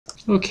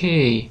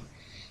Okay,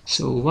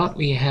 so what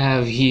we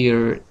have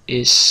here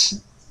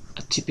is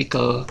a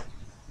typical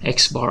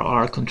X bar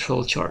R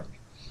control chart.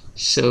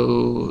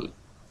 So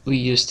we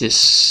use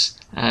this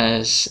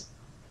as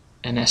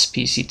an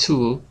SPC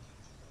tool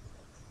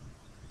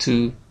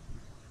to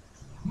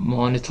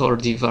monitor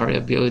the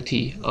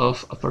variability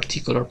of a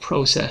particular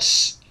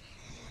process.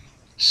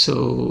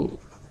 So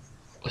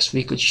as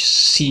we could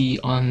see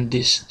on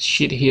this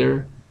sheet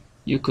here,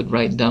 you could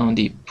write down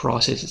the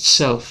process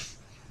itself,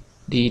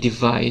 the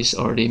device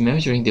or the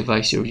measuring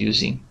device you're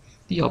using,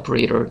 the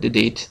operator, the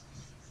date,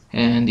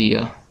 and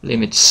the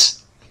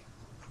limits.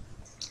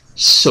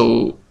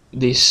 So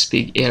this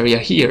big area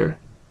here,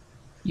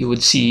 you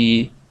would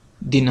see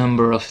the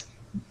number of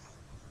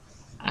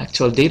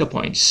actual data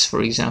points.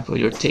 For example,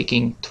 you're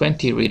taking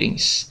 20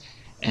 readings,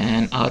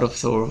 and out of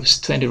those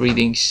 20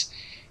 readings,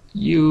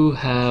 you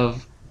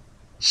have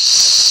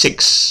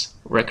 6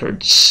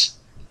 records.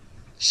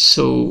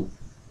 So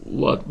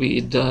what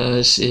it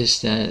does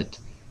is that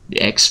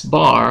the X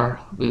bar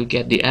will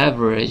get the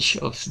average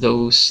of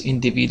those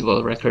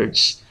individual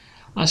records,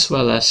 as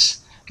well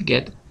as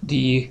get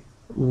the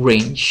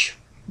range.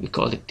 We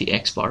call it the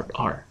X bar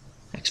R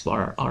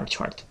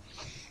chart.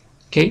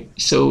 Okay,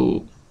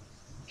 so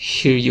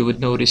here you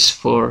would notice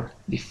for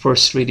the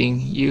first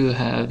reading you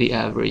have the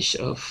average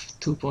of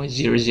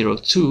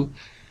 2.002,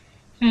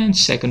 and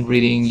second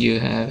reading you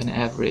have an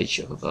average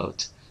of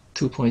about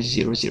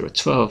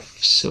 2.0012.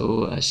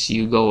 So as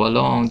you go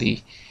along the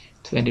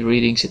 20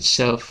 readings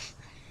itself,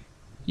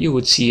 you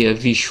would see a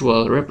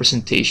visual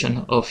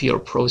representation of your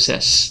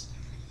process.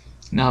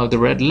 Now the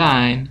red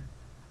line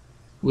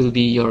will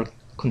be your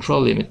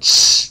control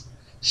limits.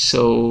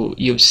 So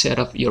you've set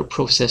up your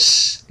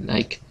process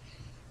like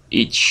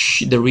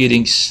the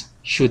readings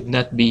should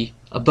not be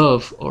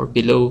above or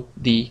below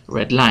the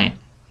red line,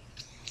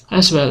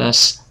 as well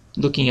as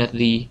looking at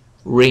the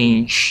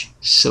range.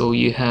 So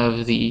you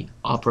have the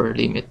upper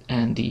limit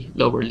and the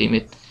lower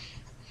limit.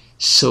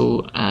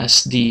 So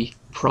as the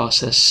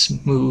process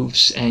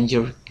moves and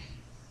you're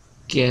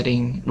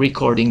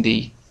recording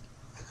the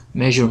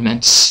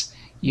measurements,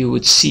 you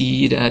would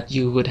see that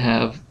you would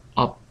have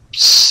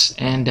ups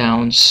and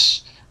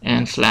downs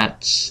and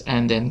flats,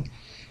 and then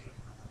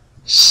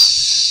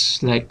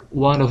like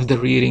one of the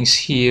readings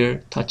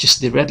here touches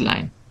the red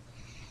line.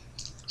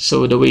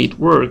 So the way it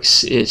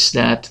works is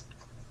that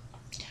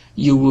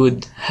you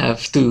would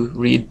have to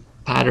read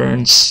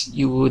patterns.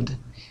 You would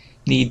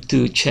need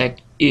to check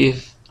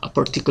if a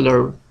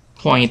particular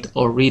point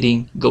or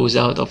reading goes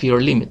out of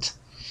your limit.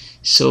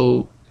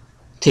 So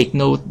take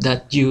note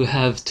that you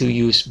have to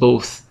use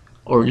both,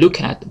 or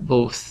look at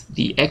both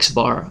the X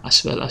bar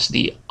as well as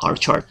the R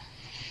chart.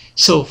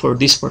 So for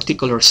this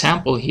particular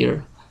sample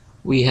here,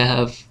 we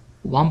have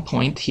 1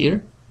 point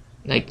here,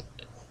 like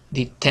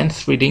the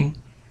 10th reading,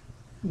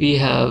 we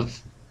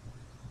have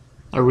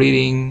a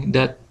reading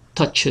that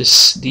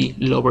touches the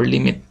lower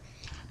limit.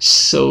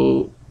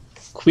 So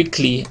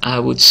quickly I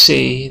would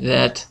say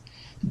that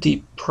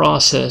the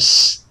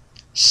process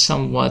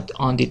somewhat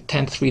on the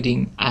 10th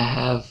reading I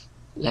have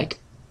like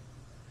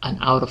an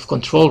out of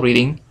control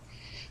reading.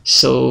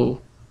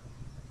 So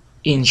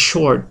in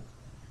short,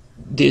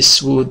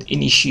 this would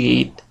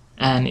initiate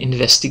an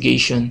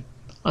investigation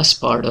as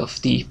part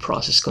of the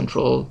process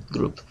control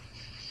group.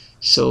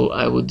 So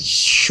I would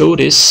show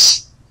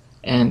this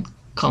and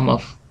come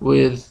up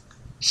with,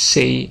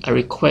 say, a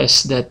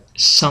request that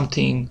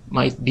something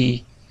might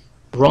be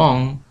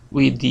wrong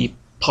with the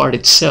part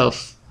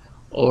itself,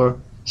 or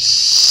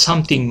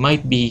something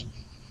might be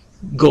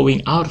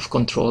going out of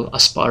control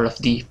as part of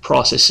the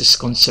process is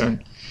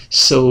concerned.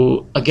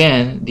 So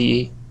again,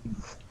 the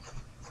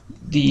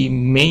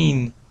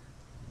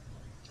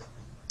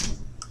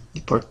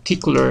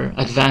particular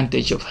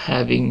advantage of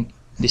having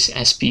this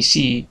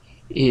SPC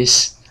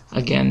is,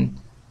 again,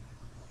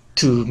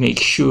 to make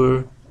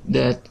sure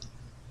that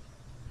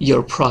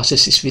your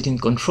process is within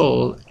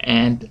control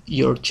and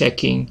you're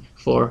checking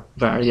for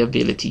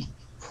variability.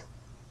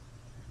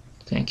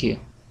 Thank you.